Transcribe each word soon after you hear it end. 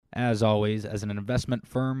As always, as an investment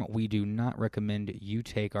firm, we do not recommend you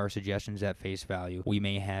take our suggestions at face value. We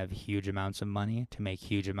may have huge amounts of money to make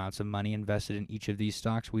huge amounts of money invested in each of these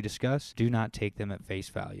stocks we discuss. Do not take them at face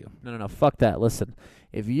value. No, fuck that. Listen,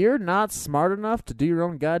 if you're not smart enough to do your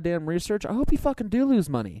own goddamn research, I hope you fucking do lose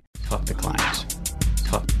money. Fuck the clients.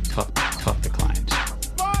 Fuck the clients.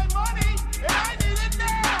 My money, and I need it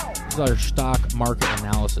now! This is our stock market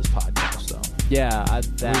analysis podcast, though. Yeah,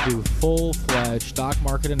 We do full-fledged stock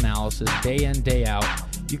market analysis day in, day out.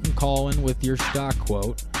 You can call in with your stock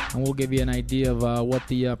quote, and we'll give you an idea of what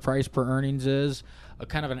the price per earnings is, a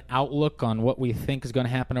kind of an outlook on what we think is going to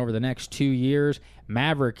happen over the next 2 years.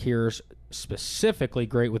 Maverick here is specifically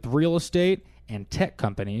great with real estate and tech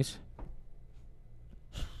companies.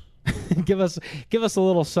 Give us a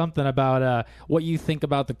little something about what you think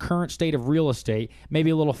about the current state of real estate.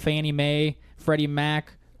 Maybe a little Fannie Mae, Freddie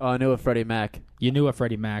Mac. Oh, I knew a Freddie Mac. You knew a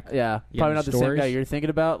Freddie Mac. Yeah, probably not the same guy you're thinking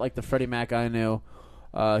about. Like the Freddie Mac I knew.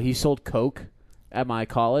 He sold coke at my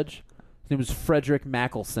college. His name was Frederick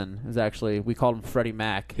Mackelson. Is actually we called him Freddie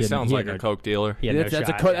Mac. He sounds like a coke dealer.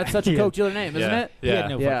 That's such a coke dealer name, isn't it? He had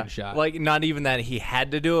no fucking shot. Like not even that he had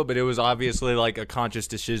to do it, but it was obviously like a conscious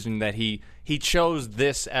decision that he chose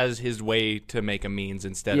this as his way to make a means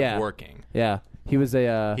instead of working. Yeah. He was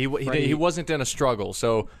a he wasn't in a struggle,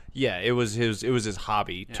 so yeah, it was his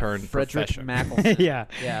hobby turned Frederick profession. Mackelson.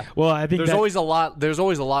 yeah. Well, I think there's always a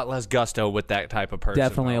lot less gusto with that type of person.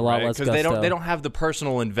 Definitely a lot less gusto because they don't have the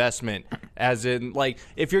personal investment. As in, like,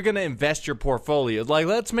 if you're gonna invest your portfolio, like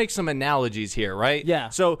let's make some analogies here, right? Yeah.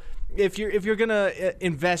 So if you're gonna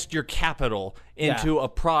invest your capital into a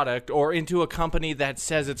product or into a company that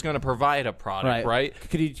says it's gonna provide a product, right?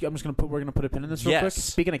 We're gonna put a pin in this real quick.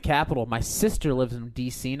 Speaking of capital, my sister lives in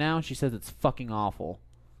D.C. now. She says it's fucking awful.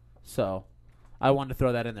 So, I wanted to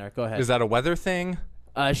throw that in there. Go ahead. Is that a weather thing?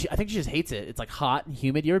 I think she just hates it. It's like hot and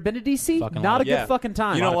humid. You ever been to D.C.? Fucking Not lot. a good fucking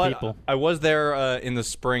time. You know what? People. I was there in the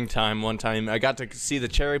springtime one time. I got to see the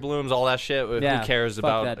cherry blooms, all that shit. Yeah, who cares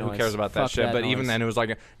about that shit? But even then, it was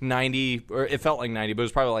like a 90, or it felt like 90, but it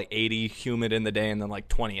was probably like 80 humid in the day and then like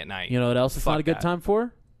 20 at night. You know what else it's not a good time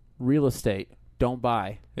for? Real estate. Don't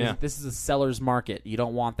buy. Yeah. This is a seller's market. You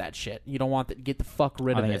don't want that shit. You don't want that. Get the fuck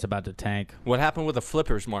rid of it. I think it's about to tank. What happened with the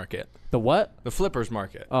flippers market? The what? The flippers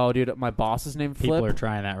market. Oh, dude, my boss is named Flip. People are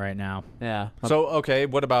trying that right now. Yeah. So okay,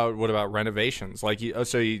 what about renovations? Like, you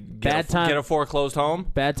get a foreclosed home?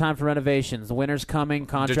 Bad time for renovations. The winter's coming.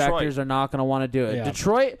 Contractors are not going to want to do it.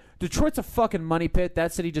 Yeah. Detroit's a fucking money pit.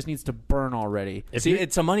 That city just needs to burn already.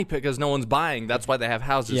 It's a money pit because no one's buying. That's why they have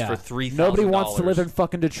houses for $3,000. Nobody wants to live in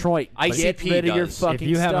fucking Detroit. ICP Get rid of your does. fucking If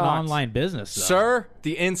you have an stocks. online business, though. Sir,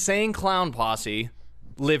 the insane clown posse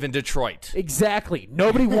live in Detroit. Exactly.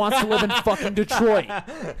 Nobody wants to live in fucking Detroit.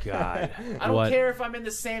 God. I don't care if I'm in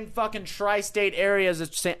the same fucking tri-state area as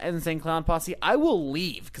Insane Clown Posse. I will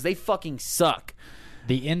leave because they fucking suck.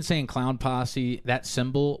 The Insane Clown Posse, that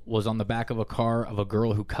symbol was on the back of a car of a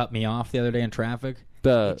girl who cut me off the other day in traffic.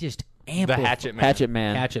 It just amplifies. The Hatchet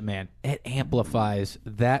Man. Hatchet Man. It amplifies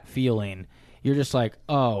that feeling. You're just like,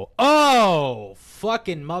 oh,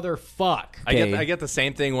 fucking motherfuck. I get the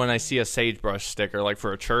same thing when I see a sagebrush sticker, like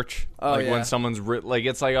for a church. When someone's like,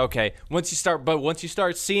 it's like, okay, once you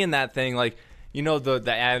start seeing that thing, like, you know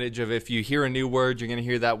the adage of if you hear a new word, you're going to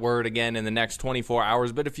hear that word again in the next 24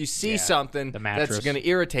 hours. But if you see something that's going to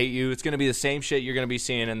irritate you, it's going to be the same shit you're going to be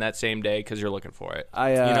seeing in that same day because you're looking for it.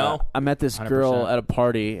 I met this 100%. girl at a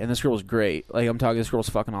party, and this girl was great. Like, I'm talking, this girl was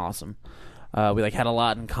fucking awesome. We had a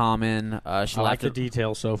lot in common. She I like the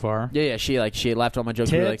details so far. Yeah. She laughed at all my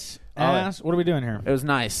jokes. Tits, ass. What are we doing here? It was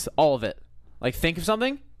nice, all of it. Like, think of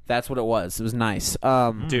something. That's what it was. It was nice.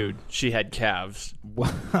 Dude, she had calves.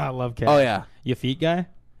 I love calves. Oh yeah. You a feet guy?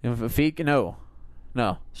 Feet? No.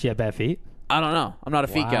 She had bad feet? I don't know. I'm not a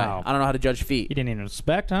feet guy. I don't know how to judge feet. You didn't even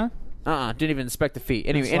inspect, huh? Didn't even inspect the feet.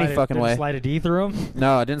 Any Didn't slide a D through them?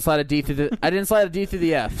 No, I didn't slide a D through the. I didn't slide a D through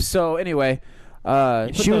the F. So anyway,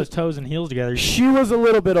 you put those toes and heels together. She was a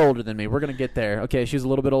little bit older than me. We're gonna get there. Okay, she was a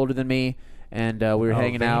little bit older than me, and we were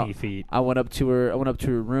hanging out. Feet. I went up to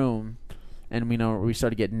her room, and we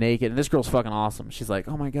started getting naked. And this girl's fucking awesome. She's like,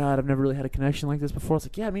 "Oh my god, I've never really had a connection like this before." I was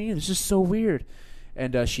like, "Yeah, me neither. It's just so weird."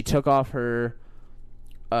 And she took off her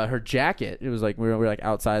jacket. It was like we were like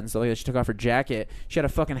outside and stuff like that. She took off her jacket. She had a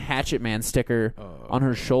fucking Hatchet Man sticker on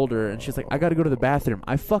her shoulder, and she's like, "I got to go to the bathroom."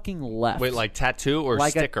 I fucking left. Wait, like tattoo or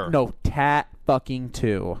sticker? No, fucking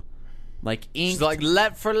two. Like ink. She's like,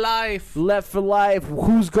 "Left for life." Left for life.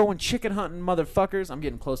 Who's going chicken hunting, motherfuckers? I'm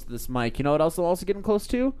getting close to this mic. You know what else I'm also getting close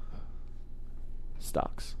to?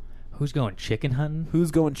 Stocks. Who's going chicken hunting?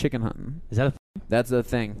 Who's going chicken hunting? Is that a That's the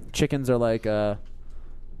thing. Chickens are like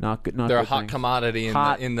Not good. Not They're a good hot things. commodity in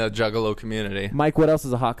the Juggalo community. Mike, what else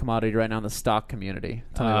is a hot commodity right now in the stock community?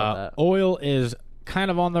 Tell me about that. Oil is kind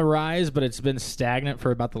of on the rise, but it's been stagnant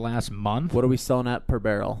for about the last month. What are we selling at per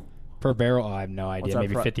barrel? Per barrel? I have no idea. our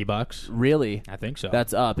Maybe pri- $50. Really? I think so.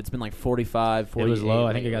 That's up. It's been like 45, 48. It was low.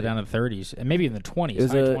 I think it lately. got down to the 30s, and maybe even the 20s. It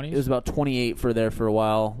was, high 20s. it was about 28 for a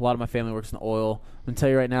while. A lot of my family works in oil. I'm going to tell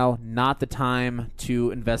you right now, not the time to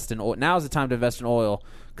invest in oil. Now is the time to invest in oil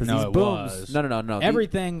because No, these it booms. was. No.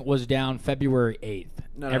 Everything was down February 8th.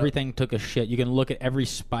 No. Everything took a shit. You can look at every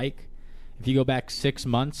spike. If you go back 6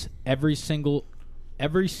 months, every single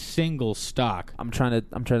stock I'm trying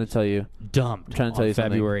to tell you. dumped I'm trying to tell on you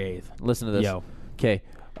something. February 8th. Listen to this. Yo. Okay.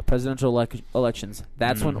 Presidential elections.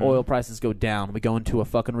 That's when oil prices go down. We go into a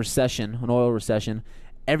fucking recession, an oil recession.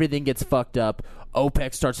 Everything gets fucked up.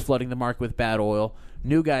 OPEC starts flooding the market with bad oil.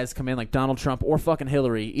 New guys come in like Donald Trump or fucking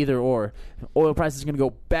Hillary, either or. Oil prices are going to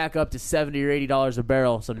go back up to $70 or $80 a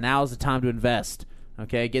barrel. So now's the time to invest.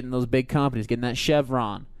 Okay, getting those big companies, getting that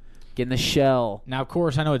Chevron, getting the Shell. Now, of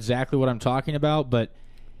course, I know exactly what I'm talking about, but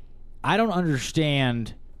I don't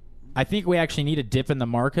understand. I think we actually need a dip in the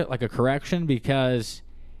market, like a correction, because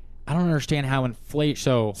I don't understand how inflation.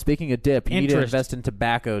 So Speaking of dip, you need to Interest. invest in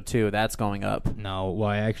tobacco too. That's going up. no, well,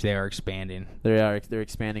 actually, they are expanding. They're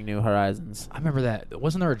expanding new horizons. I remember that.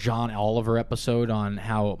 Wasn't there a John Oliver episode on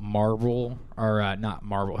how Marlboro, or not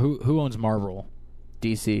Marlboro? Who owns Marlboro?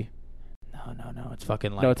 DC. No. It's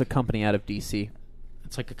fucking like No, it's a company out of DC.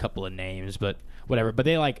 it's like a couple of names, but whatever. But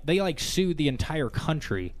they sued the entire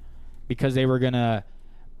country because they were gonna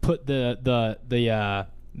put the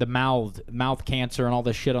mouth cancer and all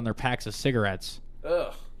this shit on their packs of cigarettes.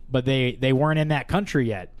 Ugh. But they weren't in that country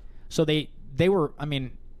yet, so they were. I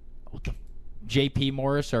mean, J.P.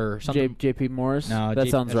 Morris or something. J.P. Morris? No, that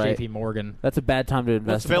sounds right. J.P. Morgan. That's a bad time to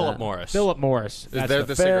invest in Philip that. Morris. Philip Morris. They're That's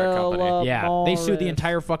the cigarette company. Philip yeah, they sued the Morris.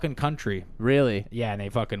 entire fucking country. Really? Yeah, and they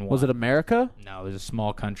fucking won. Was it America? No, it was a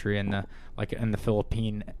small country in the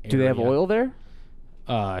Philippine area. Do they have oil there?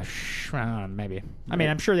 I don't know, maybe. I mean,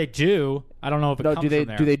 I'm sure they do. I don't know if it No, comes from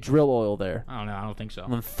there. do they drill oil there? I don't know. I don't think so.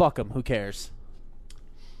 Then fuck them. Who cares?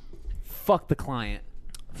 Fuck the client.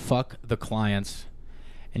 Fuck the clients.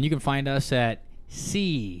 And you can find us at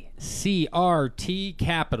CRT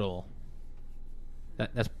Capital.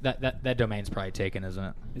 That domain's probably taken, isn't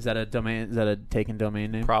it? Is that a domain? Is that a taken domain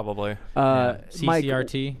name? Probably.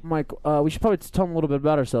 CCRT. Mike, we should probably tell them a little bit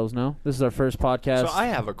about ourselves. No, this is our first podcast. So I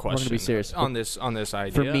have a question. We're gonna be serious on this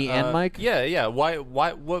idea For me and Mike? Yeah. Why?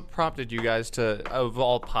 What prompted you guys to, of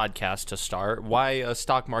all podcasts, to start? Why a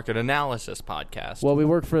stock market analysis podcast? Well, we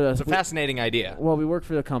work for the. It's a fascinating idea. Well, we work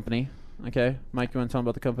for the company. Okay, Mike, you want to tell them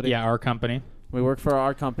about the company? Yeah, our company. We work for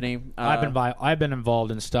our company. I've been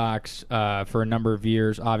involved in stocks for a number of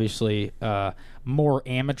years. Obviously, more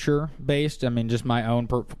amateur based. I mean, just my own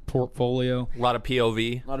portfolio. A lot of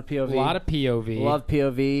POV. A lot of POV. A lot of POV. Love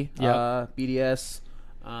POV. Yep. BDS.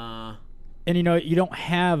 And you don't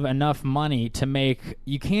have enough money to make.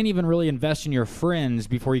 You can't even really invest in your friends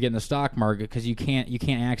before you get in the stock market because you can't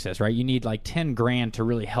access, right? You need like $10,000 to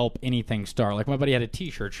really help anything start. Like my buddy had a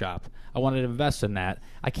T-shirt shop. I wanted to invest in that.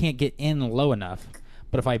 I can't get in low enough,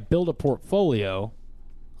 but if I build a portfolio,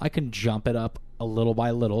 I can jump it up a little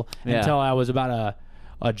by little. Yeah. Until I was about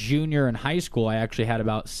a junior in high school, I actually had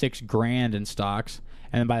about $6,000 in stocks,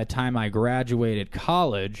 and then by the time I graduated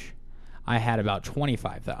college, I had about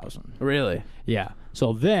 25,000. Really? Yeah.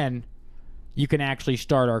 So then you can actually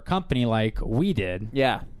start our company like we did.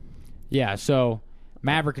 Yeah. Yeah. So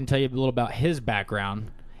Maverick can tell you a little about his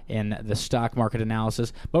background in the stock market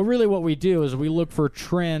analysis. But really what we do is we look for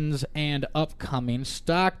trends and upcoming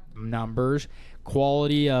stock numbers,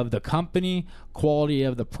 quality of the company, quality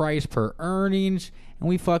of the price per earnings, and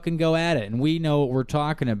we fucking go at it. And we know what we're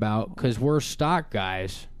talking about because we're stock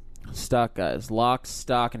guys. Stock guys. Lock,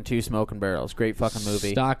 Stock, and Two Smoking Barrels. Great fucking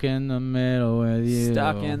movie. Stock in the middle with you.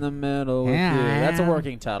 Stock in the middle with you. That's a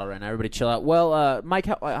working title right now. Everybody chill out. Well, Mike,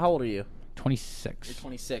 how old are you? 26. You're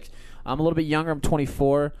 26. I'm a little bit younger. I'm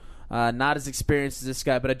 24. Not as experienced as this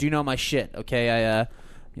guy, but I do know my shit. Okay,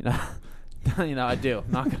 I do.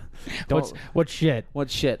 I'm not gonna. What shit? What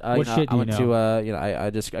shit? What shit do I you went know?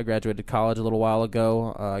 to. I graduated college a little while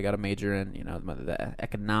ago. I got a major in the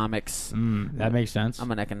economics. That makes sense. I'm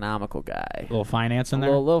an economical guy. A little finance in A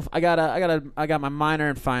there? little, I got my minor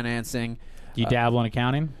in financing. Do you dabble in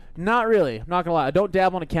accounting? Not really. I'm not gonna lie. I don't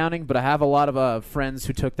dabble in accounting, but I have a lot of friends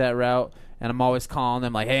who took that route, and I'm always calling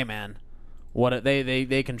them like, "Hey, man, What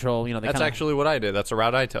they control, you know. That's actually what I did. That's a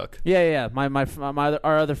route I took. Yeah.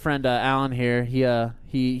 Our other friend Alan here,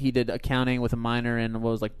 he did accounting with a minor in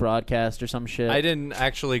what was like broadcast or some shit. I didn't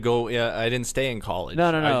actually go. Yeah, I didn't stay in college.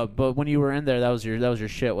 No. But when you were in there, that was your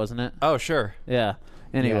shit, wasn't it? Oh, sure. Yeah.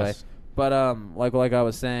 Anyway, Yes. but like I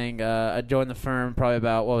was saying, I joined the firm probably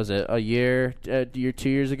about what was it, a year, 2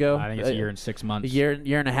 years ago? I think it's a year and 6 months. A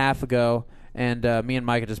year and a half ago, and me and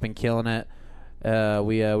Mike had just been killing it.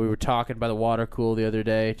 We were talking by the water cool the other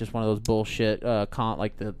day, just one of those bullshit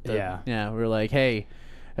like the we were like, hey,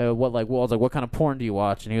 what kind of porn do you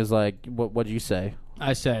watch? And he was like, what did you say?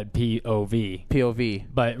 I said POV. POV.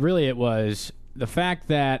 But really it was the fact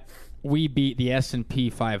that we beat the S&P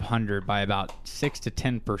 500 by about 6 to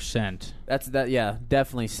 10%.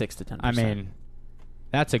 Definitely 6 to 10%. I mean,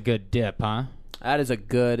 that's a good dip, huh? That is a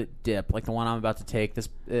good dip, like the one I'm about to take.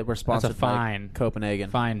 We're sponsored by Copenhagen.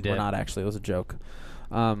 Fine dip. We're not actually. It was a joke.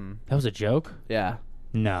 That was a joke? Yeah.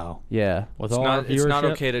 No. Yeah. With all our viewership? It's not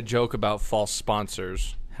okay to joke about false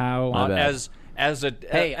sponsors. How? This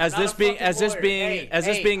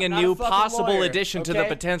being a new possible addition to the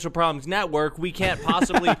Potential Problems Network, we can't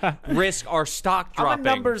possibly risk our stock dropping. I'm a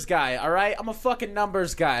numbers guy, all right? I'm a fucking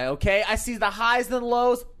numbers guy, okay? I see the highs and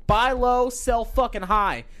lows. Buy low, sell fucking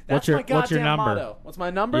high. That's my goddamn what's your number? motto. What's my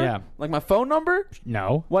number? Yeah. Like my phone number?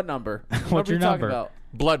 No. What number? What's your number? About?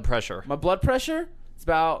 Blood pressure. My blood pressure? It's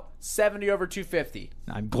about 70 over 250.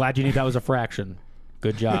 I'm glad you knew that was a fraction.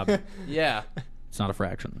 Good job. Yeah. It's not a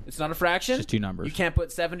fraction. It's not a fraction? It's just two numbers. You can't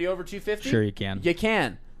put 70 over 250? Sure you can. You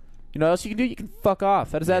can. You know what else you can do? You can fuck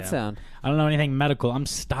off. How does that sound? I don't know anything medical. I'm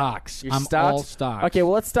stocks. You're I'm stocks? all stocks. Okay,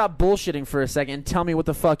 well, let's stop bullshitting for a second and tell me what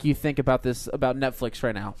the fuck you think about Netflix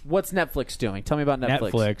right now. What's Netflix doing? Tell me about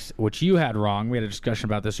Netflix. Netflix, which you had wrong. We had a discussion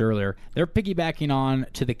about this earlier. They're piggybacking on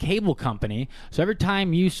to the cable company. So every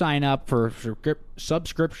time you sign up for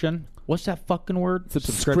subscription, what's that fucking word?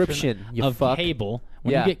 Subscription, you of fuck. cable.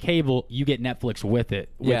 When you get cable, you get Netflix with it,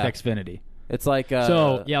 with Xfinity. It's like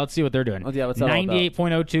let's see what they're doing. What's that all about?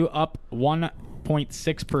 98.02 up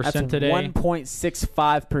 1.6% today.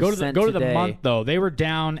 1.65% Go to the month though. They were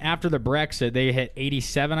down after the Brexit. They hit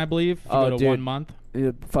 87, I believe. If you go to dude. 1 month. They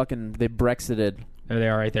Brexited. There they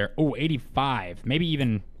are right there. Oh, 85. Maybe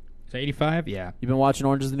even is that 85? Yeah. You been watching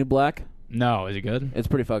Orange is the New Black? No, is it good? It's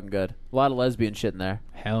pretty fucking good. A lot of lesbian shit in there.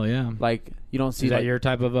 Hell yeah. Like you don't see Is that your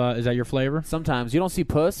type of is that your flavor? Sometimes you don't see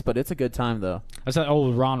puss, but it's a good time though. That's that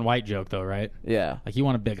old Ron White joke though, right? Yeah. Like you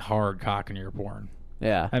want a big hard cock in your porn.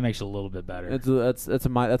 Yeah. That makes it a little bit better. That's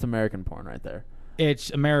American porn right there.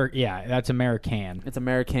 It's American. Yeah, that's American. It's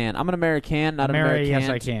American. I'm an American, not American. Yes,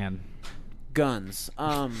 I can. Guns.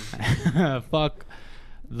 Fuck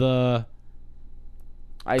the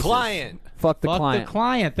ISIS. Client. Fuck the Fuck client. the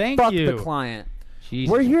client. Thank Fuck you. the client.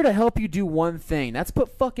 Jesus. We're here to help you do one thing. That's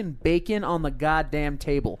put fucking bacon on the goddamn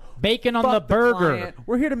table. Bacon on Fuck the burger. client.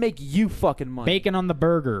 We're here to make you fucking money. Bacon on the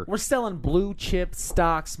burger. We're selling blue chip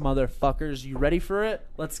stocks, motherfuckers. You ready for it?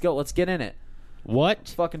 Let's go. Let's get in it. What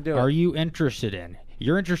Let's fucking do it. are you interested in?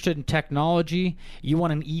 You're interested in technology? You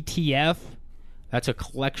want an ETF? That's a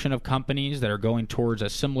collection of companies that are going towards a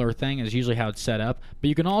similar thing is usually how it's set up. But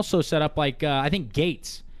you can also set up like, I think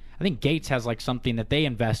Gates. I think Gates has like something that they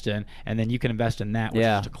invest in, and then you can invest in that, which is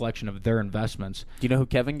just a collection of their investments. Do you know who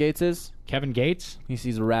Kevin Gates is? Kevin Gates?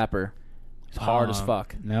 He's a rapper. He's hard as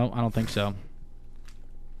fuck. No, I don't think so.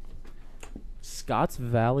 Scotts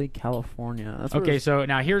Valley, California. That's Okay, so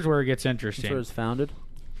now here's where it gets that's interesting. where it's founded.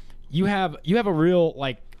 You have a real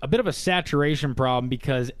a bit of a saturation problem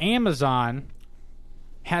because Amazon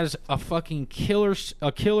has a fucking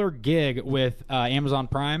killer gig with Amazon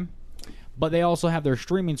Prime, but they also have their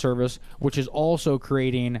streaming service, which is also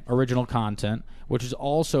creating original content, which is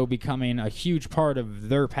also becoming a huge part of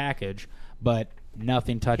their package, but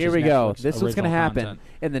nothing touches Here we go. Netflix This is what's going to original happen. content.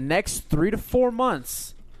 In the next 3 to 4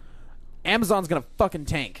 months, Amazon's going to fucking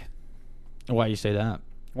tank. Why do you say that?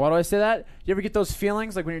 Why do I say that? You ever get those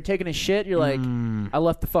feelings like when you're taking a shit, you're like, I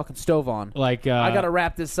left the fucking stove on. Like I got to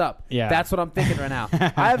wrap this up. Yeah. That's what I'm thinking right now.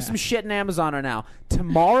 I have some shit in Amazon right now.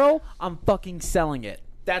 Tomorrow, I'm fucking selling it.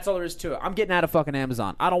 That's all there is to it. I'm getting out of fucking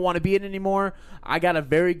Amazon. I don't want to be in it anymore. I got a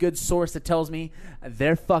very good source that tells me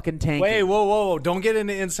they're fucking tanking. Wait, whoa. Don't get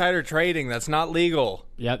into insider trading. That's not legal.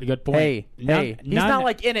 Yeah, good point. Hey, he's not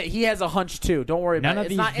like in it. He has a hunch too. Don't worry about it.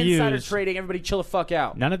 It's not insider trading. Everybody chill the fuck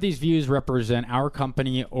out. None of these views represent our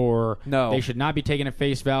company or they should not be taken at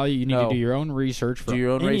face value. You need to do your own research for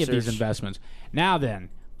any of these investments. Now then,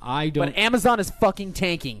 I don't... But Amazon is fucking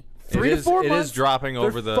tanking. 3 to 4 months, it is dropping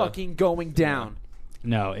over they're the... fucking going down.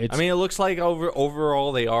 No, it's... I mean, it looks like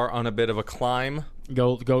overall they are on a bit of a climb.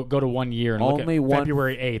 Go to 1 year and Only look at one-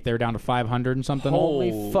 February 8th. They're down to 500 and something.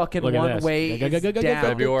 Only fucking Look at one this. way Go, go, go, is go, go, down. go.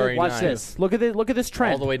 February Watch 9th. this. Look at this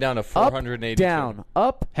trend. All the way down to Up, 482. down,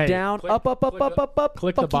 up, Hey, down, click- up, up.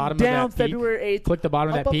 Click the fucking bottom down, of that peak. February 8th. Click the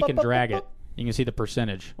bottom of Up, that peak up, and up, drag up, it. up. You can see the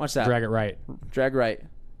percentage. Watch that. Drag it right. Drag right.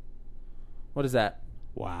 What is that?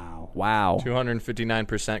 Wow.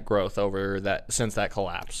 259% growth over that since that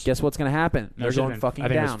collapse. Guess what's going to happen? No, They're it should've going been- fucking I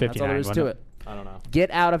think it was down. That's all there 59, is to wasn't it. I don't know.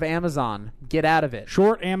 Get out of Amazon. Get out of it.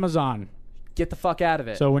 Short Amazon. Get the fuck out of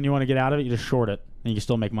it. So when you want to get out of it, you just short it, and you can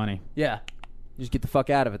still make money. yeah. You just get the fuck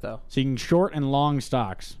out of it, though. So you can short and long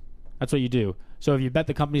stocks. That's what you do. So if you bet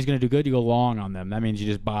the company's going to do good, you go long on them. That means you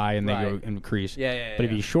just buy and they go Right. increase. Yeah. But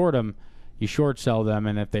if you short them, you short sell them,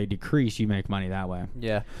 and if they decrease, you make money that way.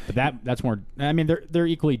 Yeah. But that's more. I mean, they're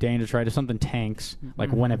equally dangerous, right? If something tanks,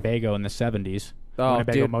 like Winnebago in the 70s, Oh,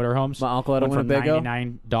 Winnebago dude, motorhomes, my uncle had a went Winnebago. from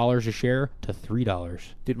 $99 a share to $3.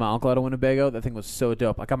 Dude, my uncle had a Winnebago. That thing was so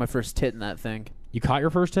dope. I got my first tit in that thing. You caught your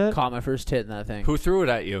first hit? Caught my first tit in that thing. Who threw it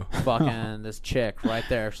at you? Fucking this chick right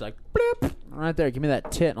there. She's like, bloop, right there. Give me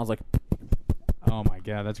that tit. And I was like, Oh my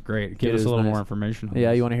god, that's great. Give It us is a little nice. more information. on yeah,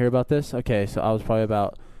 this. you want to hear about this? Okay, so I was probably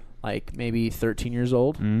about like maybe 13 years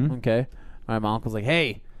old. Mhm. Okay. All right, my uncle's like,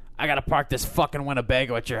 hey, I got to park this fucking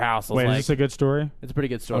Winnebago at your house. I was Wait, like, is this a good story? it's a pretty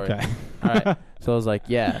good story. Okay. All right. So I was like,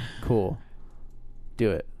 yeah, cool.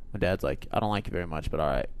 Do it. My dad's like, I don't like you very much, but all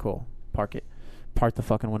right, cool. Park it. Park the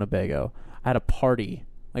fucking Winnebago. I had a party,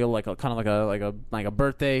 like a kind of like a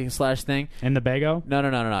birthday / thing. In the Bago? No,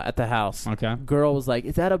 at the house. Okay. Girl was like,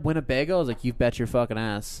 is that a Winnebago? I was like, you bet your fucking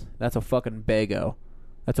ass. That's a fucking Bago.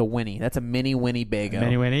 That's a Winnie. That's a mini Winnebago.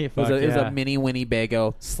 Mini Winnie? It was Fuck a yeah. mini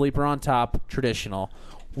Winnebago. Sleeper on top. Traditional.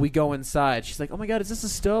 We go inside. She's like, oh my God, is this a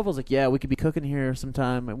stove? I was like, yeah, we could be cooking here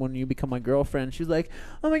sometime when you become my girlfriend. She's like,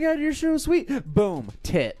 oh my God, you're so sweet. Boom.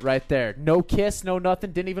 Tit right there. No kiss, no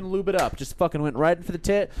nothing. Didn't even lube it up. Just fucking went right in for the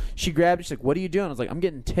tit. She grabbed it. She's like, what are you doing? I was like, I'm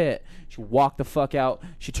getting tit. She walked the fuck out.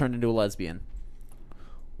 She turned into a lesbian.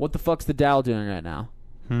 What the fuck's the Dow doing right now?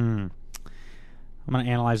 I'm going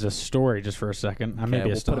to analyze this story just for a second. I may be a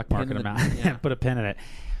we'll put a stock pin market in the- amount. yeah. Put a pin in it.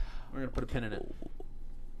 We're going to put a pin in it.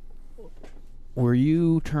 Were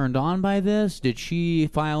you turned on by this? Did she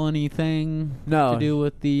file anything No. to do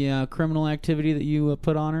with the criminal activity that you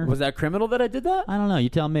put on her? Was that criminal that I did that? I don't know. You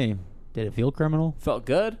tell me. Did it feel criminal? Felt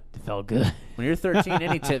good. It felt good. When you're 13,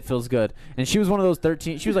 any tit feels good. And she was one of those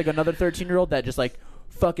 13. She was like another 13-year-old that just like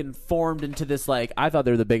fucking formed into this like. I thought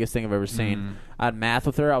they were the biggest thing I've ever seen. I had math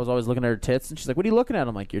with her. I was always looking at her tits, and she's like, "What are you looking at?"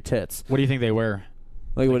 I'm like, "Your tits." What do you think they wear?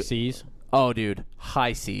 Like, Like what? C's? Oh, dude,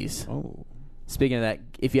 high C's. Oh. Speaking of that,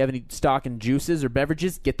 if you have any stock in juices or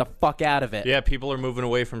beverages, get the fuck out of it. Yeah, people are moving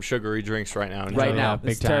away from sugary drinks right now. Right Oh, now, yeah,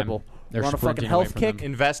 big it's time. terrible. They're We're on a fucking sprinting away health from kick. them.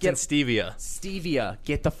 Invest in Get- stevia. Stevia,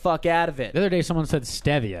 get the fuck out of it. The other day someone said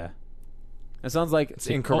stevia. It sounds like It's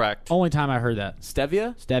incorrect. Only time I heard that.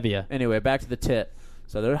 stevia. Stevia. Anyway, back to the tit.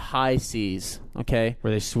 So they're high C's. Okay.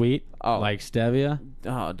 Were they sweet? Oh. Like stevia?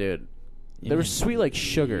 Oh, dude, You they were mean- sweet like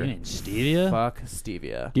sugar. You mean stevia? Fuck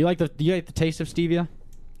stevia. Do you like the taste of stevia?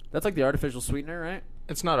 That's like the artificial sweetener, right?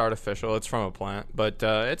 It's not artificial. It's from a plant, but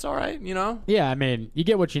it's all right. You know. Yeah, I mean, you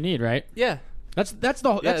get what you need, right? Yeah. That's As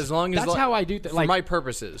long as that's how I do for like my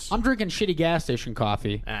purposes. I'm drinking shitty gas station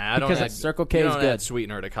coffee. I don't because add, Circle K you is don't good. add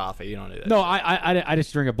sweetener to coffee. You don't do that. No, I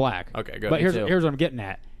just drink it black. Okay, good. But Me here's too. what I'm getting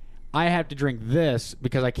at. I have to drink this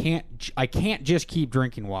because I can't just keep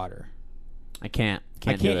drinking water. I can't.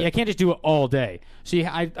 I do it. can't just do it all day. See,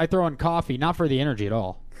 I throw in coffee not for the energy at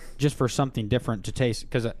all, just for something different to taste.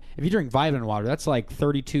 Because if you drink vitamin water, that's like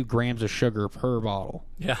 32 grams of sugar per bottle.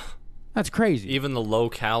 Yeah. That's crazy. Even the low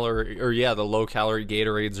calorie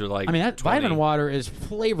Gatorades are like. I mean, that 20. vitamin water is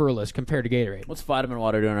flavorless compared to Gatorade. What's vitamin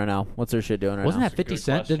water doing right now? What's their shit doing right Wasn't now? that 50 good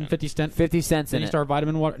cent? question. Didn't 50 cent? 50 cents Did in he it? start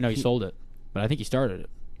vitamin water? No, he sold it, but I think he started it.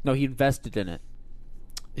 No, he invested in it.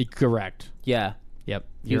 Correct. Yeah. Yep.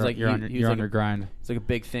 He was like- you're he- on he was your like a- grind. It's like a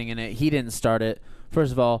big thing in it. He didn't start it.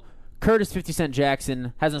 First of all, Curtis 50 Cent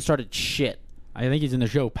Jackson hasn't started shit. I think he's in the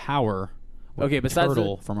show Power. with Okay, besides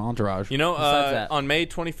Turtle from Entourage. You know, Besides that. on May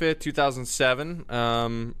 25th, 2007,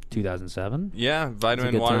 2007. yeah,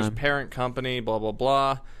 Vitamin good Water's time. parent company, blah, blah,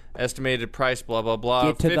 blah. Estimated price, blah, blah, blah.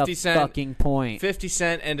 Get to 50 the cent, fucking point. 50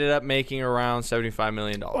 Cent ended up making around $75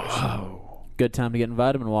 million. Good time to get in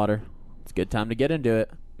vitamin water. It's a good time to get into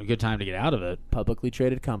it. A good time to get out of it. Publicly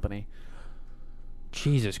traded company.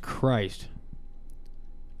 Jesus Christ.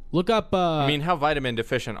 Look up. I mean, how vitamin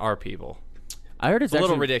deficient are people? I heard it's It's a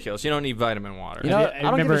little actually, ridiculous. You don't need vitamin water. You know, I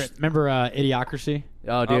don't remember give a remember Idiocracy?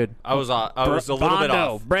 Oh, dude. I was a little bit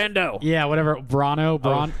off. Brando. Yeah, whatever. Bron.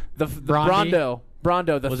 The Brondy?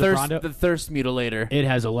 Brondo, the Was it thirst, Brondo? the thirst mutilator. It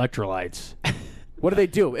has electrolytes. What do they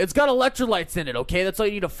do? It's got electrolytes in it, okay? That's all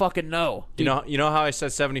you need to fucking know. You know how I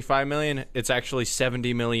said 75 million? It's actually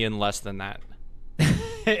 70 million less than that.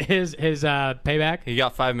 his payback? He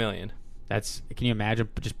got 5 million. Can you imagine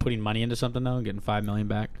just putting money into something though and getting 5 million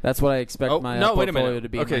back? That's what I expect my portfolio to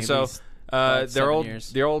be. Okay, in so their old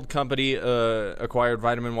years. company acquired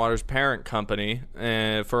Vitamin Water's parent company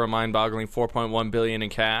for a mind-boggling $4.1 billion in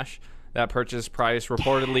cash. That purchase price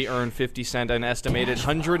reportedly earned 50 Cent an estimated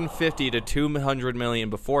 150 to 200 million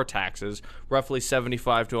before taxes, roughly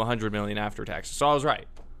 75 to 100 million after taxes. So I was right.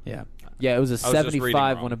 Yeah. Yeah, it was a just reading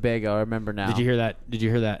 75 wrong. Winnebago. I remember now. Did you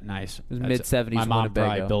hear that? Nice. It was mid-70s My mom Winnebago.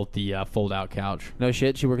 probably built the fold-out couch. No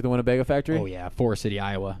shit. She worked at the Winnebago factory. Oh yeah, Forest City,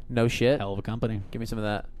 Iowa. No shit. Hell of a company. Give me some of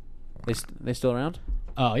that. They still around?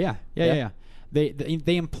 Oh yeah.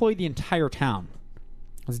 They employ the entire town.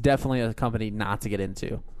 It's definitely a company not to get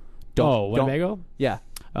into. Winnebago? Yeah.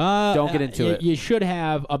 Don't get into it. You should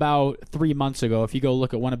have about 3 months ago. If you go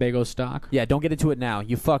look at Winnebago stock. Yeah, don't get into it now.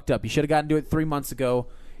 You fucked up. You should have gotten into it 3 months ago.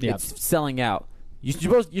 Yep. It's selling out. You're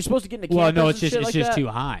supposed to get into campers Well, no, it's and just shit it's like just that? too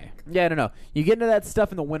high. Yeah, no. You get into that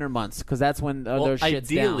stuff in the winter months because that's when their shit's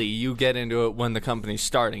ideally, down. you get into it when the company's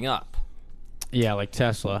starting up. Yeah, like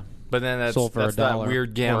Tesla. But then that's Sold for that $1 weird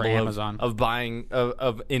or gamble Amazon. of buying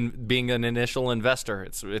being an initial investor.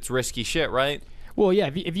 It's risky shit, right? Well, yeah.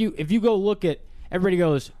 If you go look at, everybody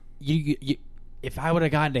goes, you if I would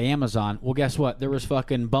have gotten to Amazon, well, guess what? There was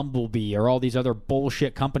fucking Bumblebee or all these other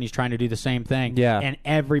bullshit companies trying to do the same thing. Yeah. And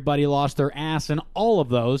everybody lost their ass in all of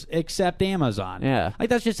those except Amazon. Yeah. Like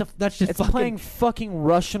that's just It's playing fucking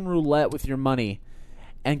Russian roulette with your money.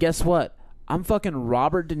 And guess what? I'm fucking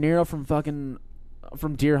Robert De Niro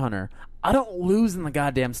from Deer Hunter. I don't lose in the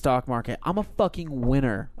goddamn stock market. I'm a fucking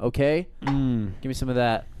winner, okay? Give me some of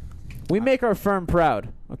that. We make our firm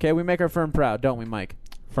proud, okay? We make our firm proud, don't we, Mike?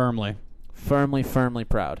 firmly. Firmly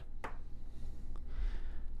proud.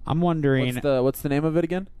 I'm wondering What's the name of it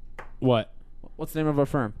again? what What's the name of our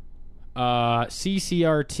firm?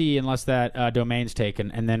 CCRT, unless that domain's taken,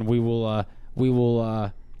 and then we'll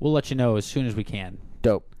let you know as soon as we can.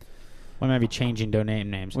 Dope. We might be changing domain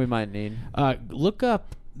names. We might need. Look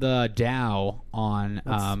up the Dow on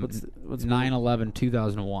what's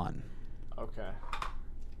 9/11/2001. Okay.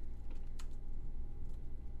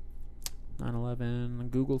 9/11.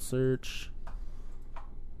 Google search.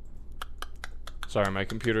 Sorry, my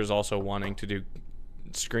computer's also wanting to do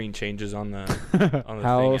screen changes on the on the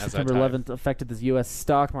How thing as I September type. 11th affected the U.S.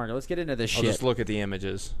 stock market. Let's get into this I'll shit. just look at the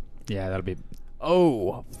images. Yeah, that'll be.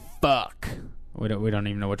 Oh, fuck. We don't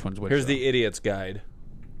even know which one's which. Here's though. the idiot's guide.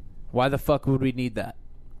 Why the fuck would we need that?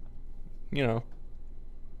 You know,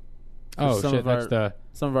 Oh some shit, of that's our- the.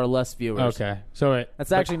 Some of our less viewers. Okay, so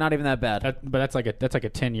That's actually not even that bad. but that's like a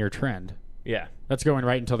 10-year trend. yeah, That's going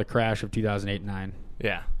right until the crash of 2008-9.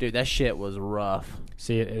 yeah. Dude, that shit was rough.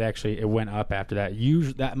 See, it went up after that.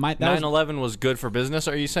 Usually that was 9/11 was good for business.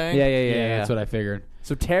 Are you saying? Yeah. That's what I figured.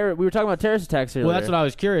 So we were talking about terrorist attacks earlier. Well, that's what I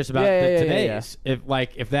was curious about Yeah, today's.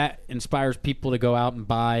 If that inspires people to go out and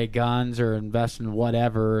buy guns or invest in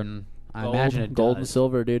whatever, and I imagine it gold does. and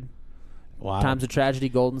silver, dude. Wow. Times of tragedy,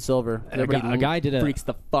 gold and silver. Everybody a guy did freaks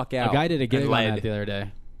the fuck out. A guy did a gig on lead. that the other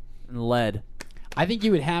day. And lead. I think you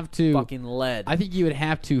would have to Fucking lead. I think you would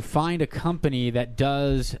have to find a company that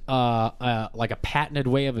does like a patented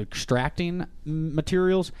way of extracting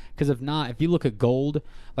materials. Because if not, if you look at gold,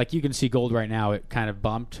 like you can see gold right now, it kind of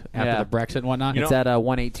bumped after Yeah. the Brexit and whatnot. It's at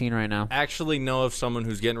 118 right now. Actually know of someone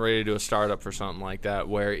who's getting ready to do a startup for something like that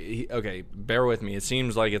where okay, bear with me, it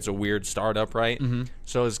seems like it's a weird startup, right? Mm-hmm.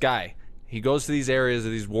 So this guy, he goes to these areas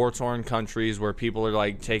of these war-torn countries where people are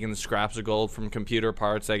like taking the scraps of gold from computer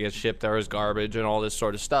parts that get shipped there as garbage and all this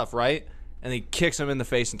sort of stuff, right? And he kicks them in the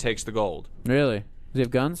face and takes the gold. Really? Does he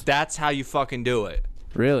have guns? That's how you fucking do it.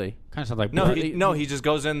 Really? Kind of sounds like No, he just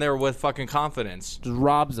goes in there with fucking confidence. Just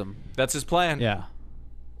robs them. That's his plan. yeah,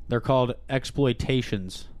 they're called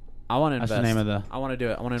exploitations. I want to invest. That's the name of the. I want to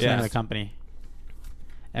do it. I want to That's the name of invest. the company.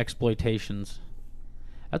 Exploitations.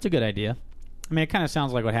 That's a good idea. I mean, it kind of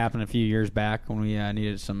sounds like what happened a few years back when we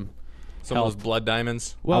needed some Some of help. those blood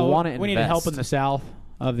diamonds. Well, want to we needed help in invest. the south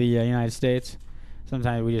of the United States.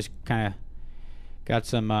 Sometimes we just kind of got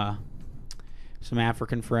some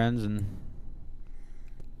African friends and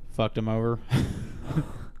fucked them over.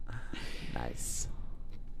 Nice.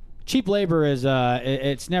 Cheap labor is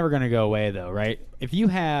it's never going to go away though, right? If you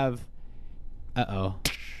have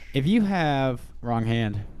wrong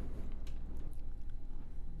hand.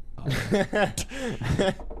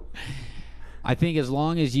 I think as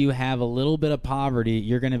long as you have a little bit of poverty,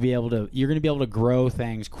 you're going to be able to grow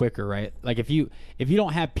things quicker, right? Like if you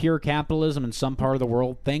don't have pure capitalism in some part of the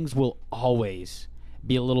world, things will always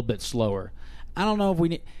be a little bit slower. I don't know if we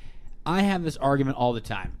need. I have this argument all the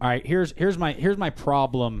time. All right, here's my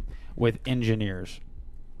problem with engineers.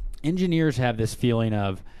 Engineers have this feeling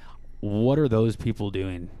of, what are those people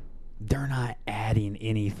doing? They're not adding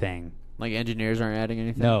anything. Like engineers aren't adding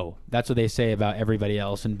anything? No, that's what they say about everybody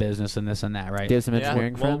else in business and this and that, right? Do you have some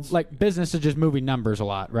engineering friends? Like, business is just moving numbers a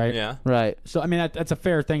lot, right? Yeah. Right. So, I mean, that's a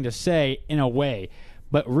fair thing to say in a way.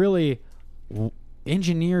 But really,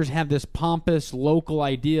 engineers have this pompous local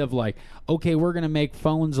idea of like, okay, we're going to make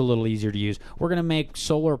phones a little easier to use. We're going to make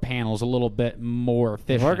solar panels a little bit more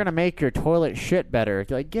efficient. We're going to make your toilet shit better.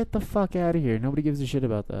 Like, get the fuck out of here. Nobody gives a shit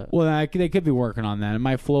about that. Well, they could be working on that. It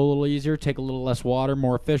might flow a little easier, take a little less water,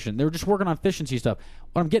 more efficient. They're just working on efficiency stuff.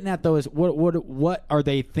 What I'm getting at, though, is what are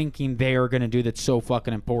they thinking they are going to do that's so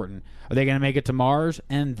fucking important? Are they going to make it to Mars?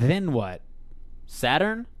 And then what?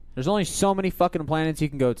 Saturn? There's only so many fucking planets you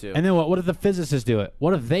can go to. And then what? What if the physicists do it?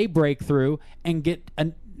 What if they break through and get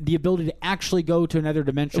the ability to actually go to another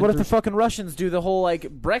dimension? What if the fucking Russians do the whole like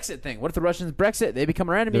Brexit thing? What if the Russians Brexit? They become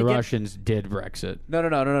our enemy the again? Russians did Brexit. No.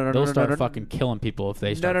 They'll start fucking killing people if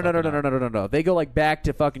they start. No. They go like back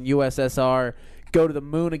to fucking USSR, go to the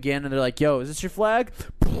moon again, and they're like, "Yo, is this your flag?"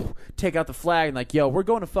 Take out the flag and like, "Yo, we're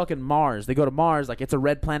going to fucking Mars." They go to Mars, like it's a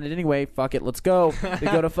red planet anyway. Fuck it, let's go. They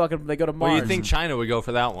go to Mars. Well, you think China would go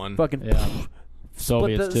for that one? Fucking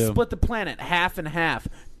Soviets too. Split the planet half and half.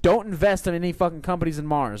 Don't invest in any fucking companies in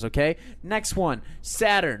Mars, okay? Next one,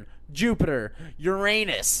 Saturn, Jupiter,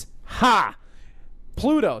 Uranus. Ha!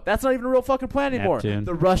 Pluto. That's not even a real fucking planet anymore. Neptune.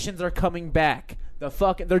 The Russians are coming back.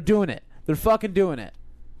 They're doing it. They're fucking doing it.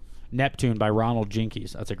 Neptune by Ronald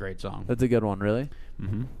Jenkins. That's a great song. That's a good one, really?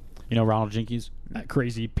 Mm-hmm. You know Ronald Jenkins, that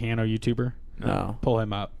crazy piano YouTuber? No. Pull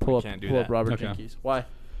him up. Pull up that. Robert Okay. Jenkins. Why?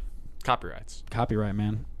 Copyrights. Copyright,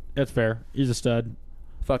 man. That's fair. He's a stud.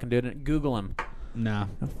 Fucking doing it. Google him. Nah.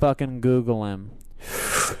 Fucking Google him.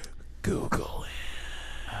 Google him.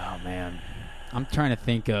 Oh, man. I'm trying to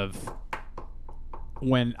think of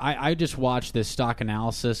when I just watched this stock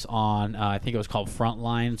analysis on, I think it was called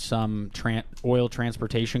Frontline, some oil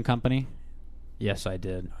transportation company. Yes, I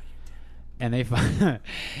did. And they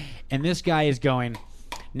and this guy is going,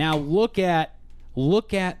 now look at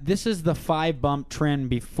this is the 5-bump trend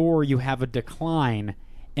before you have a decline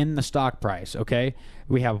in the stock price, okay?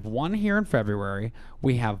 We have one here in February,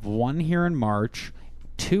 we have one here in March,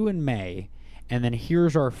 2 in May, and then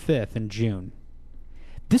here's our 5th in June.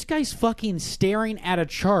 This guy's fucking staring at a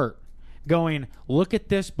chart going, look at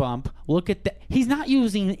this bump, look at that. He's not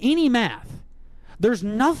using any math. There's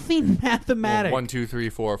nothing mathematic. 1, 2, 3,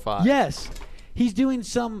 4, 5. Yes. He's doing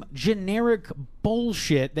some generic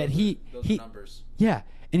bullshit that those numbers. Yeah.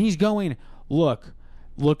 And he's going, look.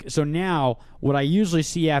 So now, what I usually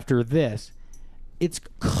see after this, it's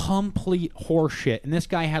complete horseshit. And this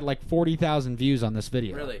guy had like 40,000 views on this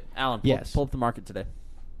video. Really? Alan, Yes. pull up the market today.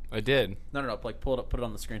 I did. No. Like, pull it up, put it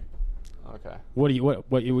on the screen. Okay. What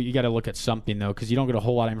you got to look at something, though, because you don't get a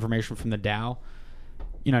whole lot of information from the Dow.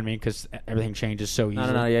 You know what I mean? Because everything changes so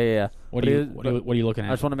easily. No. Yeah. What are you looking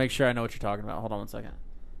at? I just want to make sure I know what you're talking about. Hold on one second.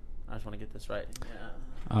 I just want to get this right. Yeah.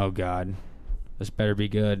 Oh, God. This better be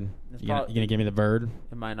good. You gonna give me the bird?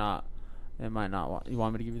 It might not. You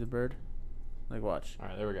want me to give you the bird? Like, watch. All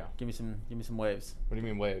right, there we go. Give me some waves. What do you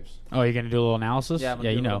mean waves? Oh, you're gonna do a little analysis? Yeah, I'm gonna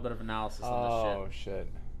do you a know. little bit of analysis on this shit.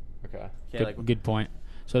 Okay. Okay, Good point.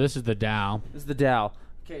 So this is the Dow. This is the Dow.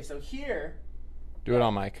 Okay, so here. Do it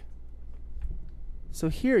on mic. So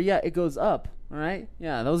here, yeah, it goes up. All right.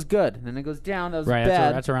 Yeah, that was good. And then it goes down. That was Right,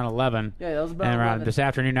 bad. that's around 11. Yeah, that was about And around 11. this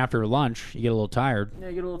afternoon after lunch, you get a little tired. Yeah,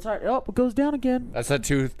 you get a little tired. Oh, it goes down again. That's that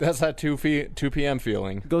 2 p.m.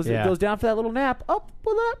 feeling. It goes down for that little nap. Up.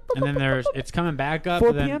 And then it's coming back up. 4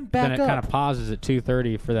 and then, p.m. back then it kind up. of pauses at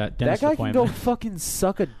 2:30 for that That dentist guy appointment. can go fucking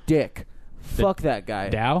suck a dick. Fuck that guy.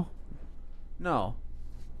 Dow? No,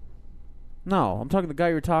 I'm talking the guy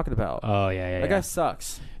you were talking about. Oh yeah. That guy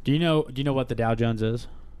sucks. Do you know what the Dow Jones is?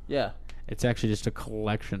 Yeah. It's actually just a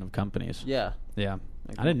collection of companies. Yeah. Yeah.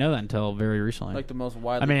 I didn't know that until very recently. Like the most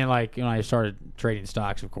widely. I mean, like when I started trading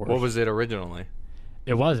stocks, of course. What was it originally?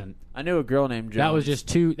 It wasn't. I knew a girl named Jones. That was just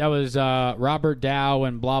That was Robert Dow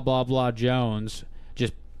and blah blah blah Jones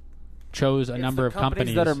just chose a number of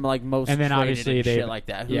companies that are like most and then traded obviously and they shit like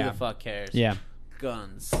that. Who the fuck cares? Yeah.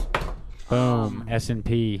 Guns. Boom.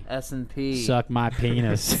 S&P. S&P. Suck my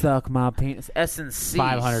penis. Suck my penis. S&C.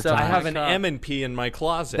 500 Suck times. I have an my cock. M&P in my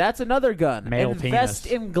closet. That's another gun. Male Invest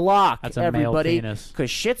penis. in Glock, That's a male everybody. penis. Because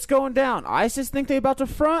shit's going down. ISIS think they about to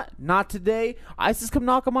front. Not today. ISIS come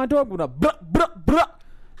knock on my door. I'm going to blah.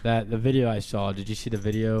 The video I saw, did you see the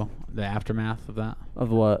video, the aftermath of that? Of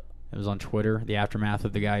what? It was on Twitter, the aftermath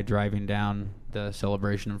of the guy driving down the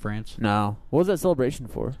celebration in France. No. What was that celebration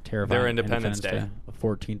for? Terrifying. Their Independence Day. The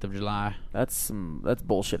 14th of July. That's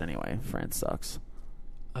bullshit anyway. France sucks.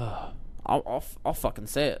 I'll fucking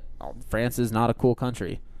say it. France is not a cool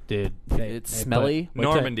country. Dude. It's smelly.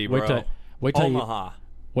 Normandy, bro. Wait till Omaha.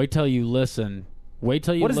 Wait till you listen. Wait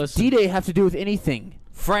till you listen. What does D-Day have to do with anything?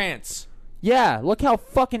 France. Yeah, look how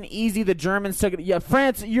fucking easy the Germans took it. Yeah,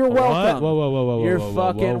 France, you're welcome. Whoa. You're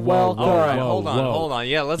fucking welcome. All right, hold on.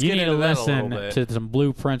 Yeah, let's get into that a little bit. You need to listen to some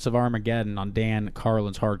blueprints of Armageddon on Dan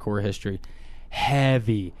Carlin's Hardcore History.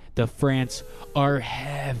 Heavy. The France are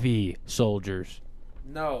heavy soldiers.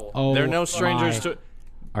 No. Oh, They're no strangers to.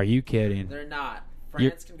 Are you kidding? They're not.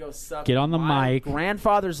 France can go suck. Get on the my mic.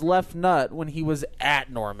 Grandfather's left nut when he was at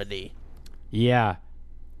Normandy. Yeah.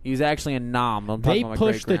 He was actually a nom. They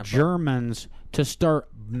pushed the Germans to start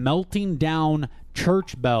melting down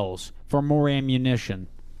church bells for more ammunition.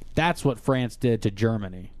 That's what France did to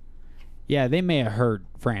Germany. Yeah, they may have hurt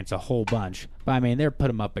France a whole bunch, but I mean, they're put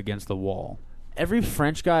them up against the wall. Every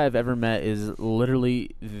French guy I've ever met is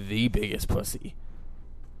literally the biggest pussy.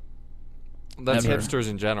 That's hipsters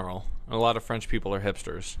in general. A lot of French people are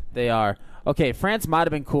hipsters. They are. Okay, France might have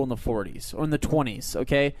been cool in the 40s or in the 20s,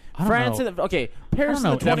 okay? I don't know. Paris in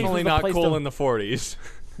the 20s Definitely was the not place cool to, in the 40s.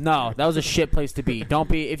 No, that was a shit place to be. Don't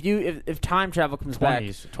be if time travel comes back.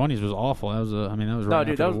 20s was awful. That was right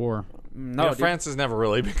after the war. No, Yeah, dude. France has never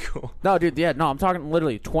really been cool. No, dude. Yeah, no. I'm talking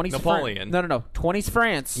literally 20s. Napoleon. No. 20s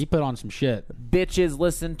France. He put on some shit. Bitches,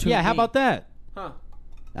 listen to me. Yeah, how about that? Huh?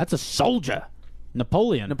 That's a soldier.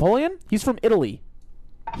 Napoleon. Napoleon? He's from Italy.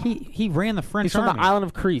 He ran the French He's from army. the island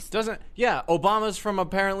of Crete. Obama's from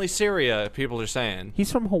apparently Syria, people are saying.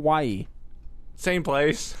 He's from Hawaii. Same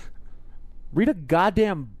place. Read a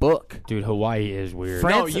goddamn book. Dude, Hawaii is weird.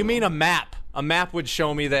 France- No, you mean a map. A map would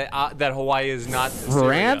show me that that Hawaii is not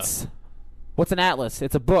France? Syria. What's an atlas?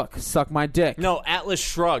 It's a book. Suck my dick. No, Atlas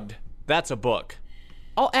Shrugged. That's a book.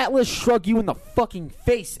 I'll Atlas shrug you in the fucking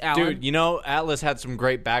face, Alan. Dude, you know, Atlas had some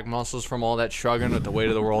great back muscles from all that shrugging with the weight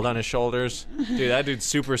of the world on his shoulders. Dude, that dude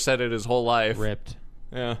superset it his whole life. Ripped.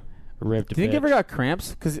 Yeah. Ripped. Do you think you ever got cramps?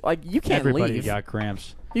 Because, like, you can't Everybody leave. got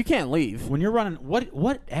cramps. You can't leave. When you're running,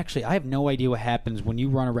 what actually, I have no idea what happens when you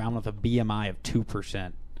run around with a BMI of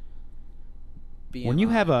 2%. When you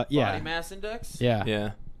have a, yeah. Body mass index? Yeah.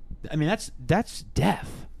 Yeah. I mean, that's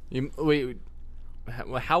death. Wait,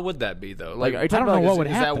 how would that be, though? Like, are you I talking don't know about, what would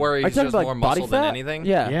is happen. that where are you he's talking just about more like body muscle fat? than anything?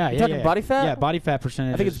 Yeah. You talking body fat? Yeah, body fat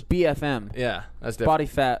percentage. I think it's BFM. Yeah, that's different. Body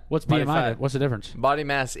fat. What's body BMI? fat. What's the difference? Body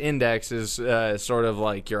mass index is sort of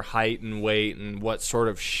like your height and weight and what sort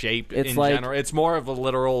of shape It's in like- general. It's more of a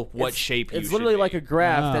literal what shape you It's should literally be. like a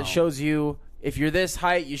graph Oh. that shows you if you're this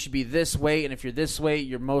height, you should be this weight, and if you're this weight,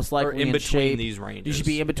 you're most likely in between shape. these ranges. You should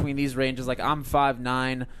be in between these ranges. Like I'm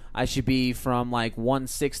 5'9", I should be from like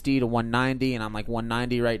 160 to 190, and I'm like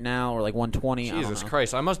 190 right now, or like 120. I don't Jesus know.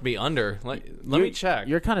 Christ, I must be under. Let me check.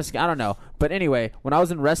 You're kind of I don't know, but anyway, when I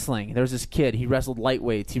was in wrestling, there was this kid. He wrestled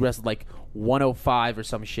lightweights. He wrestled like 105 or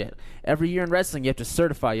some shit. Every year in wrestling, you have to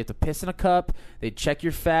certify. You have to piss in a cup. They check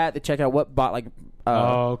your fat. They check out what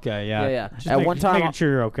Okay, yeah. yeah. Just At one time- making sure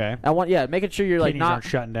you're okay. making sure you're like Kidneys not aren't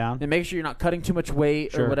shutting down. and making sure you're not cutting too much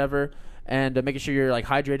weight Sure. or whatever, and making sure you're like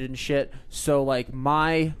hydrated and shit. So like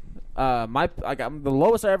the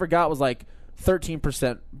lowest I ever got was like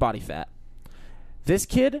 13% body fat. This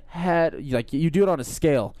kid had like you do it on a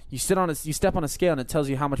scale. You step on a scale and it tells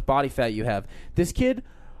you how much body fat you have. This kid,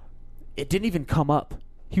 it didn't even come up.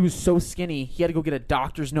 He was so skinny. He had to go get a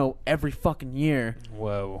doctor's note every fucking year.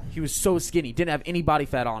 Whoa. He was so skinny. Didn't have any body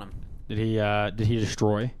fat on him. Did he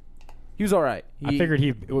destroy? He was all right. I figured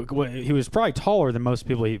he was probably taller than most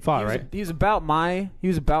people he fought, right? He was about my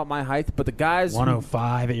height, but the guys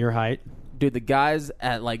 105 at your height. Dude, the guys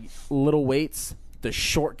at like little weights, the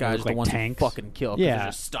short guys look are the like ones tanks. who fucking kill. 'Cause they're Yeah,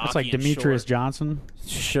 just it's like stocky and Demetrius short. Johnson,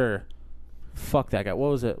 Sure. Fuck that guy. What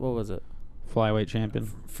was it? flyweight champion.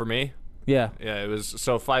 For me, Yeah. yeah, it was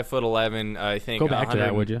so 5'11". I think. Go back to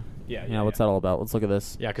that, 100 would you? Yeah. What's that all about? Let's look at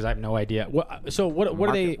this. Yeah, because I have no idea. What are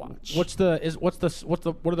they? Watch. What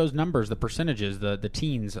are those numbers? The percentages, the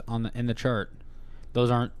teens in the chart. Those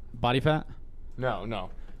aren't body fat. No.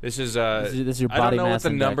 This is This is your I body don't know what mass the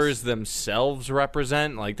index. numbers themselves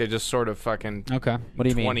represent. Like they just sort of fucking. Okay. What do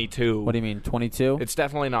you mean? 22. What do you mean? 22? It's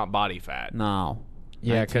definitely not body fat. No.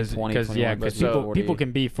 Yeah, 19, 20, 21, but so- people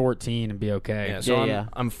can be 14 and be okay. Yeah, so Yeah.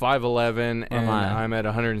 I'm 5'11" and I? I'm at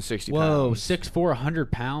 160 Whoa, pounds. 6'4",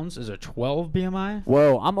 100 pounds is a 12 BMI.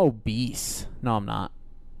 Whoa, I'm obese. No, I'm not.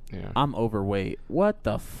 Yeah. I'm overweight. What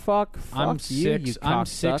the fuck? Fuck I'm you, six. you I'm cocksucks.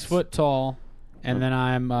 6 foot tall. And then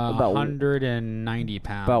I'm About 190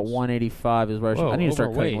 pounds. About 185 is where I need to start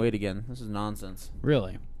cutting overweight. weight again. This is nonsense.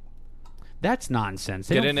 Really? That's nonsense.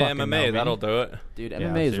 They Get don't into fucking know MMA. me. That'll do it. Dude, Yeah,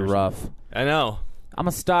 MMA is seriously. rough. I know. I'm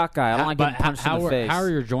a stock guy. I don't like getting punched in the face. How are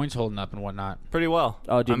your joints holding up and whatnot? Pretty well.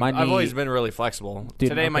 Oh, dude, I've my knee- always been really flexible. Dude,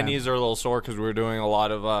 Today my okay. knees are a little sore because we were doing a lot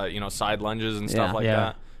of side lunges and stuff Yeah. like Yeah.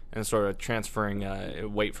 that, and sort of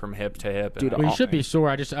transferring weight from hip to hip. Dude, Well, you Oh, should be sore.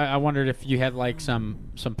 I wondered if you had like some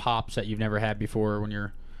pops that you've never had before when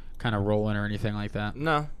you're kind of rolling or anything like that.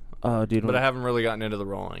 No, Oh, dude. but I haven't really gotten into the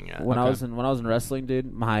rolling yet. When I Okay. was in wrestling,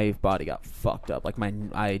 dude, my body got fucked up. Like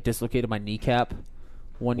I dislocated my kneecap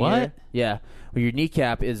one What? year. Yeah. Well, your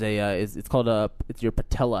kneecap is it's called it's your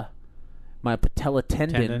patella. My patella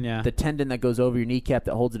tendon, yeah. the tendon that goes over your kneecap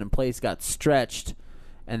that holds it in place, got stretched,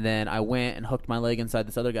 and then I went and hooked my leg inside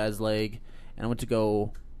this other guy's leg, and I went to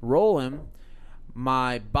go roll him.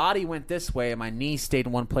 My body went this way, and my knee stayed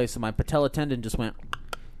in one place, and my patella tendon just went.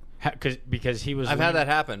 Because he was. I've had that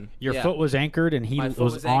happen. Your Yeah. foot was anchored and he My was, foot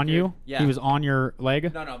was on anchored. you. Yeah. He was on your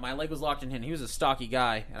leg. No, my leg was locked in him. He was a stocky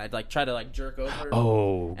guy, and I'd try to jerk over.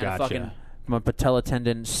 Oh, and gotcha. fucking my patella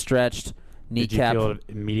tendon stretched, Did you kneecap. feel it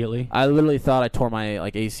immediately? I literally thought I tore my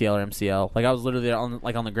ACL or MCL. I was literally on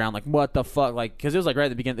the ground, what the fuck, because it was right at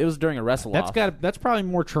the beginning. It was during a wrestle off. That's probably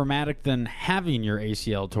more traumatic than having your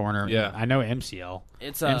ACL torn. Or, Yeah. I know MCL.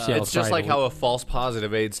 It's MCL It's just like how a false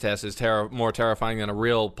positive AIDS test is more terrifying than a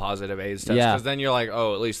real positive AIDS test. Yeah. Because then you're like,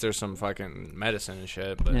 oh, at least there's some fucking medicine and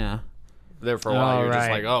shit. But Yeah. there for a while, Oh, you're just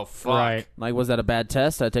right. like, oh, fuck. Right. Was that a bad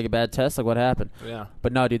test? Did I take a bad test? What happened? Yeah.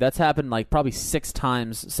 But no, dude, that's happened probably 6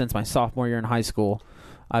 times since my sophomore year in high school.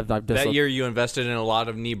 I've That year you invested in a lot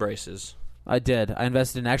of knee braces. I did. I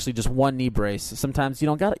invested in actually just one knee brace. Sometimes you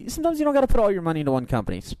don't got to put all your money into one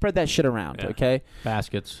company. Spread that shit around, Yeah. okay?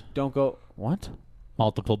 Baskets. Don't go what?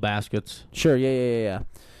 Multiple baskets. Sure, yeah.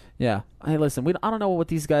 Hey, listen, I don't know what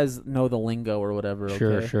these guys know the lingo or whatever.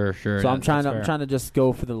 Okay? Sure. So I'm trying to just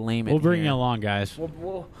go for the layman. We'll bring here. you along, guys.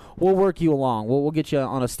 We'll work you along. We'll get you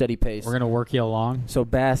on a steady pace. We're gonna work you along. So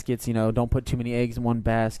baskets, don't put too many eggs in one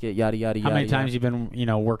basket. Yada yada yada. How many times you been,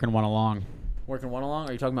 working one along? working one along?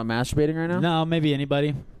 Are you talking about masturbating right now? No, maybe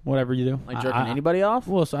anybody. Whatever you do. Like jerking anybody off?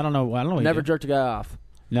 Well, so I don't know. What Never you do. jerked a guy off.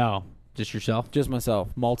 No, just yourself. Just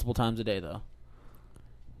myself. Multiple times a day though.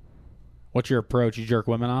 What's your approach? You jerk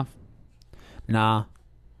women off? Nah.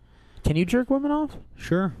 Can you jerk women off?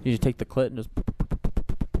 Sure. You just take the clit and just.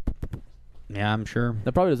 Yeah, I'm sure.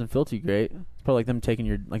 That probably doesn't feel too great. It's probably like them taking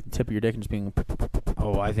the tip of your dick and just being.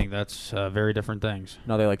 Oh, I think that's very different things.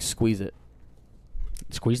 No, they squeeze it.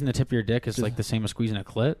 Squeezing the tip of your dick is like the same as squeezing a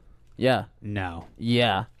clit? Yeah. No.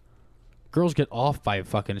 Yeah. Girls get off by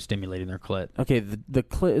fucking stimulating their clit. Okay, the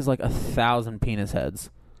clit is 1,000 penis heads.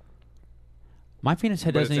 My penis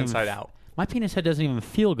head But doesn't it's even inside out. My penis head doesn't even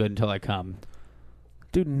feel good until I come.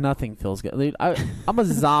 Dude, nothing feels good. Dude, I'm a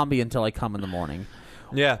zombie until I come in the morning.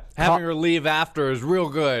 Yeah, having her leave after is real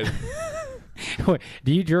good. Wait,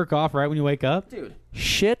 do you jerk off right when you wake up? Dude.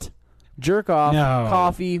 Shit, jerk off, No.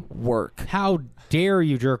 coffee, work. How dare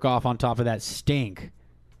you jerk off on top of that stink?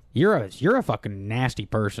 You're a fucking nasty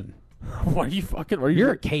person. What are you fucking...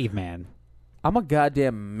 You're a caveman. I'm a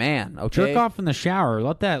goddamn man, okay? Jerk off in the shower.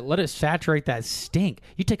 Let it saturate that stink.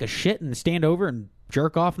 You take a shit and stand over and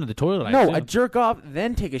jerk off into the toilet. I No, assume. I jerk off,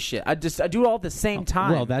 then take a shit. I do it all at the same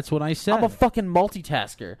time. Well, that's what I said. I'm a fucking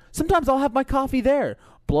multitasker. Sometimes I'll have my coffee there.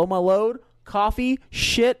 Blow my load, coffee,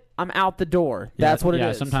 shit, I'm out the door. That's what it is.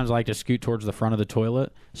 Yeah, sometimes I like to scoot towards the front of the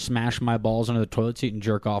toilet, smash my balls under the toilet seat, and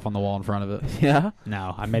jerk off on the wall in front of it. Yeah?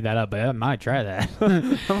 No, I made that up, but I might try that.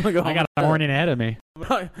 I'm gonna go I got a morning ahead of me.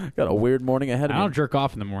 got a weird morning ahead of I me. don't jerk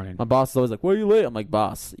off in the morning. My boss is always like, "Why are you late?" I'm like,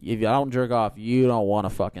 "Boss, if I don't jerk off, you don't want to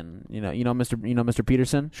fucking, Mr.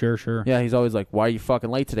 Peterson." Sure. Yeah, he's always like, "Why are you fucking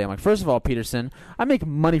late today?" I'm like, "First of all, Peterson, I make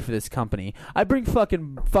money for this company. I bring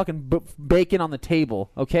fucking bacon on the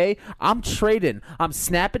table. Okay, I'm trading. I'm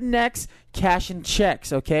snapping necks, cashing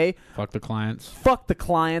checks. Okay, Fuck the clients. fuck the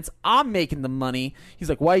clients. I'm making the money." He's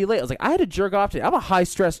like, "Why are you late?" I was like, "I had to jerk off today. I'm a high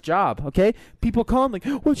stress job. Okay, people call. I'm like,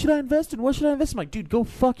 what should I invest in? What should I invest in?" I'm like, "Dude, go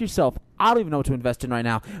fuck yourself. I don't even know what to invest in right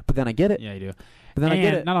now." But then I get it. Yeah, you do. But then I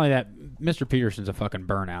get it. Not only that, Mr. Peterson's a fucking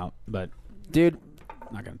burnout, but Dude,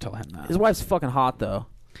 I'm not going to tell him that. his wife's fucking hot though.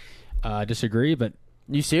 Disagree, but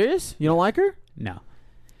You serious? You don't like her? no.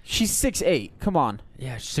 She's 6'8". Come on.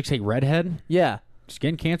 Yeah, 6'8" redhead. Yeah.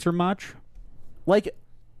 Skin cancer much? Like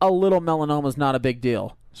a little melanoma's not a big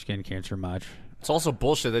deal. Skin cancer much. It's also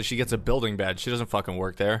bullshit that she gets a building badge. She doesn't fucking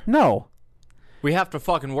work there. No. We have to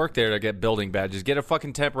fucking work there to get building badges. Get a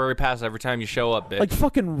fucking temporary pass every time you show up, bitch. Like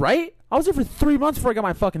fucking right? I was there for 3 months before I got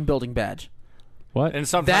my fucking building badge. What? And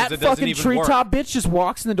sometimes That it doesn't fucking even treetop work. bitch just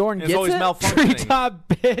walks in the door and It's gets always it. malfunctioning. Treetop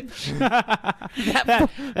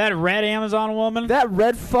bitch. that red Amazon woman. That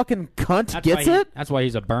red fucking cunt gets it. That's why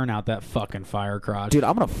he's a burnout. That fucking fire crotch. Dude,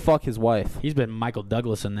 I'm gonna fuck his wife. He's been Michael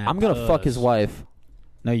Douglas in that. I'm gonna fuck his wife.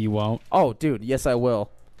 No, you won't. Oh, dude, yes I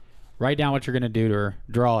will. Write down what you're gonna do to her.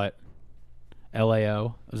 Draw it.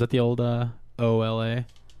 LAO. Was that the old OLA?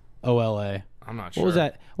 OLA. I'm not sure. What was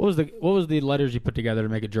that? What was the letters you put together to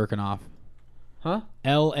make it jerking off? Huh?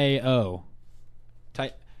 LAO.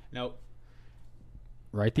 No.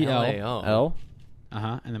 Write the L. L-A-O. L?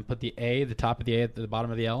 And then put the A, the top of the A at the bottom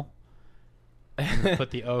of the L. And then put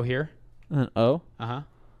the O here. An O?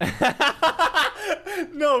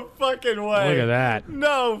 No fucking way. Look at that.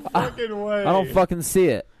 No fucking way. I don't fucking see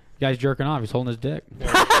it. Guy's jerking off. He's holding his dick.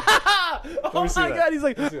 Oh my god, he's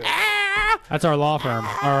like, ah! That's our law firm,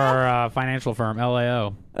 or our financial firm,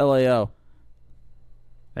 LAO. LAO.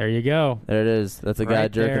 There you go. There it is. That's a guy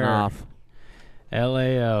Right jerking there. off.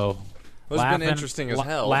 LAO. It's been interesting as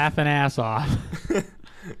hell. Laughing ass off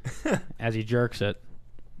as he jerks it.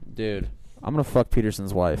 Dude, I'm gonna fuck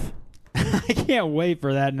Peterson's wife. I can't wait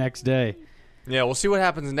for that next day. Yeah, we'll see what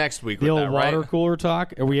happens next week The with old that, water right? cooler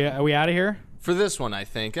talk. Are we out of here? For this one, I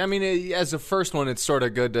think. I mean, as a first one, it's sort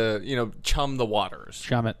of good to, chum the waters.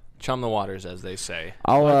 Chum it. Chum the waters, as they say.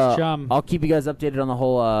 I'll keep you guys updated on the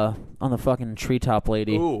whole on the fucking treetop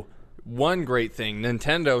lady. Ooh, one great thing.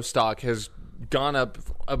 Nintendo stock has gone up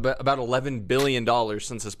about $11 billion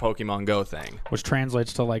since this Pokemon Go thing. Which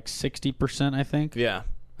translates to like 60%, I think. Yeah.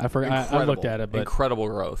 I forgot. I looked at it, but incredible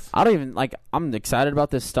growth. I don't even I'm excited about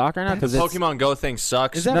this stock right now because The Pokemon Go thing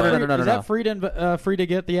sucks. is that No, free, no, no, no, is no. that free to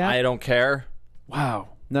get the app? I don't care. Wow.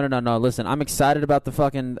 No. Listen, I'm excited about the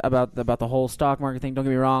fucking about the whole stock market thing. Don't get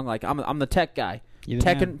me wrong. Like I'm the tech guy. You the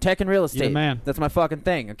man. Tech and real You estate. the man. That's my fucking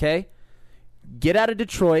thing. Okay. Get out of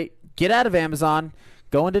Detroit. Get out of Amazon.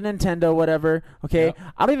 Go into Nintendo. Whatever. Okay. Yep.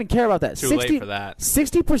 I don't even care about that. Too late for that.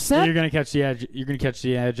 60%. You're gonna catch the edge. You're gonna catch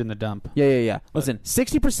the edge in the dump. Yeah. Listen,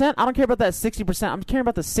 60%. I don't care about that 60%. I'm caring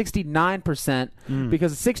about the 69%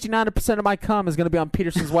 because 69% of my cum is going to be on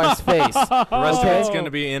Peterson's wife's face. The rest of Okay. it's going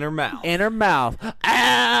to be in her mouth. In her mouth.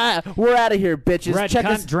 Ah! We're out of here, bitches. Red Check cunt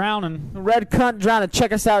us. drowning. Red cunt drowning.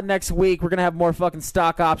 Check us out next week. We're going to have more fucking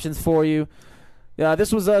stock options for you.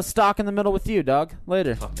 This was a stock in the middle with you, dog.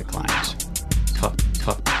 Later. Cut the clients. Cut.